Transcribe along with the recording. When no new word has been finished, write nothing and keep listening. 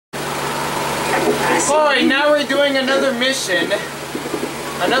Alright, now we're doing another mission.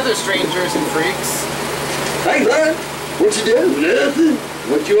 Another Strangers and Freaks. Hey, bud. What you do? Nothing.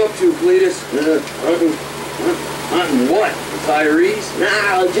 What you up to, Cletus? Hunting what? Tyrese?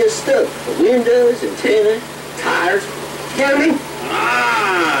 Nah, just stuff. Windows, antenna, tires. Counting?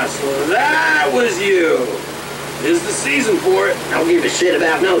 Ah, so that was you. This is the season for it. Don't give a shit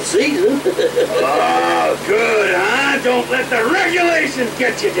about no season. Oh, good, huh? Don't let the regulations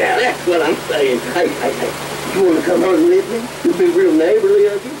get you down. That's what I'm saying. Hey, you want to come hunting with me? You'll be real neighborly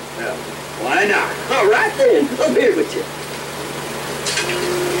of you. Yeah. Why not? All right, then. I'm here with you.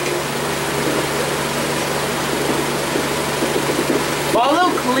 Follow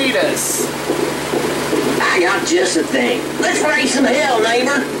Cletus. I got just a thing. Let's raise some hell,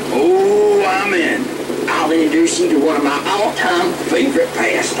 neighbor. Oh, I'm in. I'll introduce you to one of my all-time favorite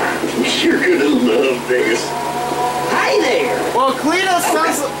pastimes. You're gonna love this. Hey there. Well, Cletus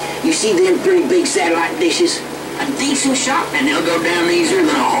sounds like... You see them three big satellite dishes? A decent shot, and they'll go down easier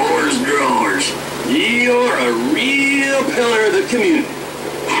than a whore's drawers. You're a real pillar of the community.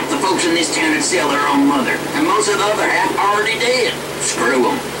 Half the folks in this town would sell their own mother, and most of the other half already dead. Screw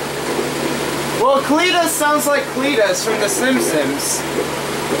them. Well, Cletus sounds like Cletus from The Simpsons.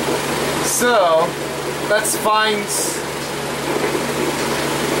 So, let's find...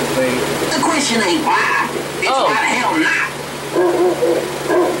 Wait. The question ain't why. It's why the hell not.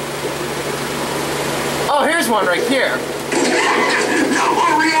 Oh, here's one right here. No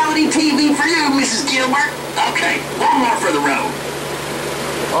more reality TV for you, Mrs. Gilbert. Okay, one more for the road.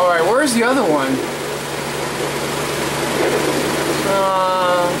 Alright, where's the other one?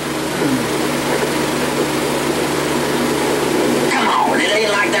 Come on, it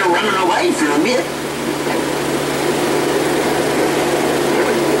ain't like they're running away from you.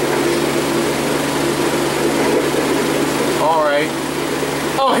 Alright.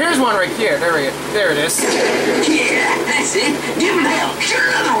 Oh, here's one right here. There it is. Yeah, that's it. Give him hell. Sure,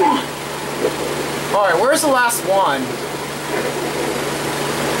 another one. Alright, where's the last one?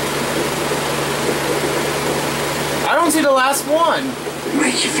 I don't see the last one.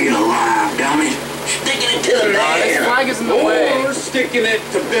 Makes you feel alive, don't it? Sticking it to the man. This flag is in the way. Or sticking it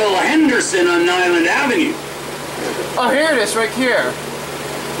to Bill Henderson on Island Avenue. Oh, here it is, right here.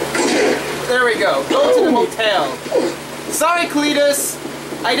 There we go. Go to the motel. Sorry, Cletus.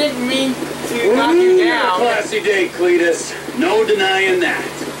 I didn't mean to knock you down. Classy day, Cletus. No denying that.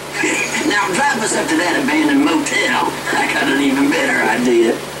 Now drive us up to that abandoned motel. I got an even better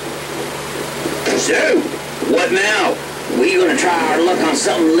idea. So, what now? We gonna try our luck on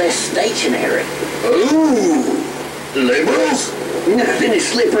something less stationary. Ooh, liberals? Nothing as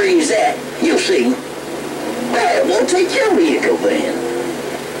slippery as that. You'll see. Well, we'll take your vehicle then.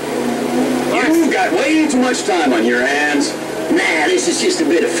 You've got way too much time on your hands. Nah, this is just a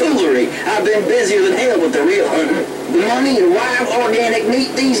bit of foolery. I've been busier than hell with the real hunting. The money and wild organic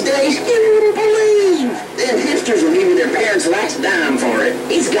meat these days, you wouldn't believe. Them hipsters will give you their parents' last dime for it.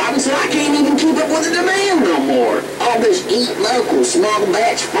 It's gotten so I can't even keep up with the demand no more. All this eat local, small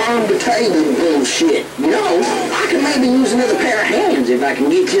batch, farm to table bullshit. You know, I can maybe use another pair of hands if I can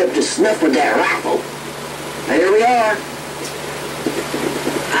get you up to snuff with that rifle. There we are.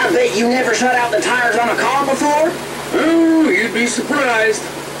 I bet you never shut out the tires on a car before? Oh, you'd be surprised.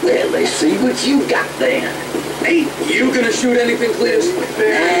 Well, let's see what you got then. Hey, you gonna shoot anything, Cletus?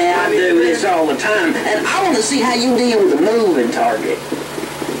 Yeah, I do this all the time, and I want to see how you deal with a moving target.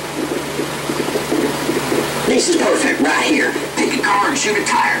 This is perfect right here. Pick a car and shoot a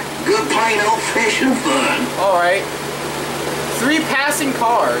tire. Good plain old-fashioned fun. Alright. 3 passing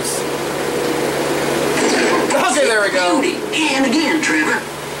cars. Okay, there we go. And again, Trevor.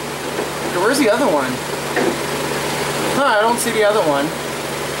 Where's the other one? Huh, I don't see the other one.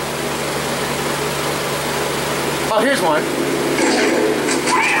 Oh, here's one.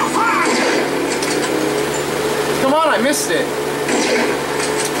 Come on, I missed it.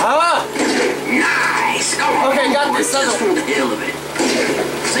 Ah! Nice! Okay, got this other one. The hell of it.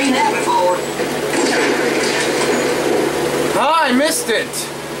 Seen that before. Ah, I missed it.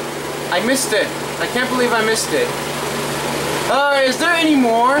 I missed it. I can't believe I missed it. Is there any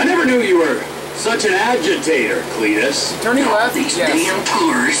more? I never knew you were such an agitator, Cletus. Turning left? These Yes. damn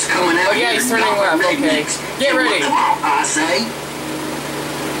tourists coming out yeah, here. he's turning left. Okay. Get ready. Come on, I say.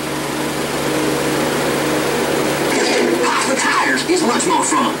 Pop the tires is much more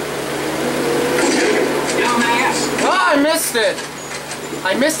fun. Dumbass. Ah, I missed it.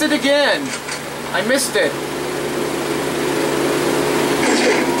 I missed it again. I missed it.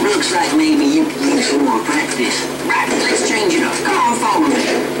 Looks like maybe you could use some more practice. Right, let's change it up. Come on, follow me.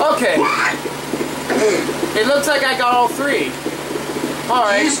 Okay. What? It looks like I got all 3.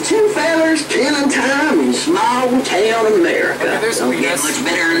 Alright. Just two fellers killing time in small town America. Okay, there's Don't get Cletus. much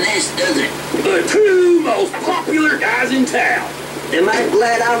better than this, does it? The two most popular guys in town. Am I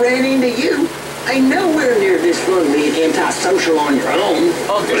glad I ran into you? Ain't nowhere near this fun being antisocial on your own.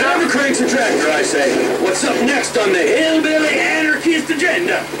 Okay, Whatever now, cranks a tractor, I say. What's up next on the hillbilly anarchist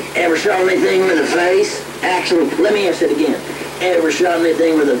agenda? Ever shot anything with a face? Actually, let me ask it again. Ever shot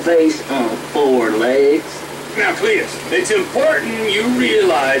anything with a face on 4 legs? Now, Cletus, it's important you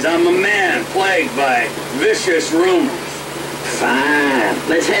realize I'm a man plagued by vicious rumors. Fine.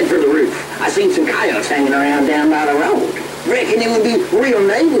 Let's head for the roof. I seen some coyotes hanging around down by the road. Reckon it would be real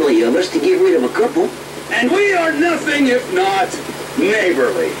neighborly of us to get rid of a couple. And we are nothing if not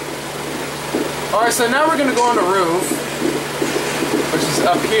neighborly. alright, so now we're gonna go on the roof, which is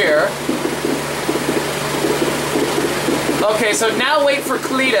up here. Okay, so now wait for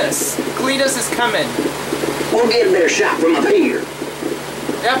Cletus. Cletus is coming. We'll get a better shot from up here.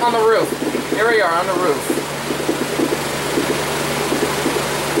 Yep, on the roof. Here we are, on the roof.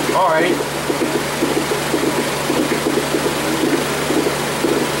 Alrighty.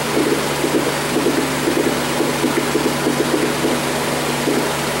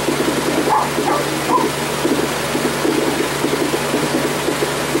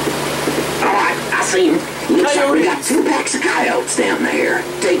 Alright, I see him. Looks like we got 2 packs of coyotes down there.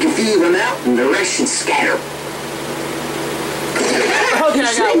 Take a few of them out and the rest should scatter. Okay, I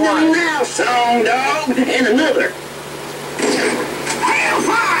got Signaling one. now, song dog, and another.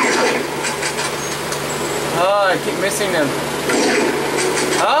 Hellfire! Oh, I keep missing them.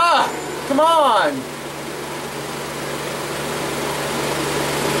 Ah! Come on!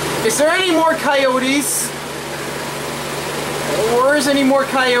 Is there any more coyotes? Where's any more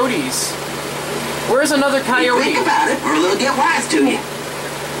coyotes? Where's another coyote? Think about it, or they'll get wise to you.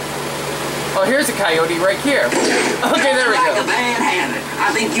 Oh, here's a coyote right here. Okay, there we Like a go. bad habit.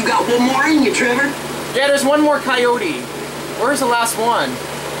 I think you got one more in you, Trevor. Yeah, there's one more coyote. Where's the last one?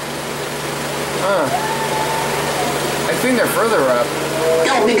 I think they're further up.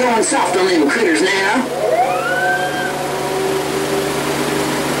 Don't be going soft on them critters now.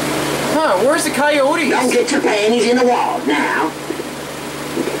 Huh, where's the coyotes? Don't get your panties in the wall now.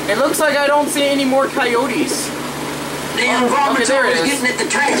 It looks like I don't see any more coyotes. The okay, there it varmintore's is. getting at the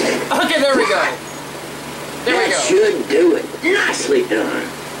track. Okay, there we go. There we That go. should do it. Nicely done.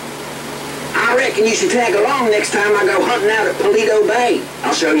 I reckon you should tag along next time I go hunting out at Paleto Bay.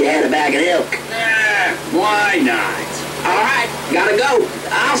 I'll show you how to bag an elk. Why not? Alright, gotta go.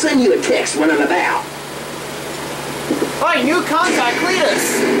 I'll send you a text when I'm about. Oh, new contact,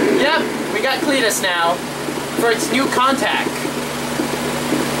 Cletus. Yep, we got Cletus now for its new contact.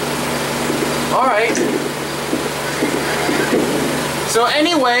 Alright. So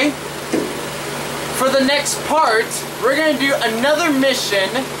anyway, for the next part, we're going to do another mission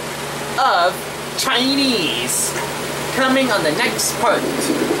of Chinese coming on the next part.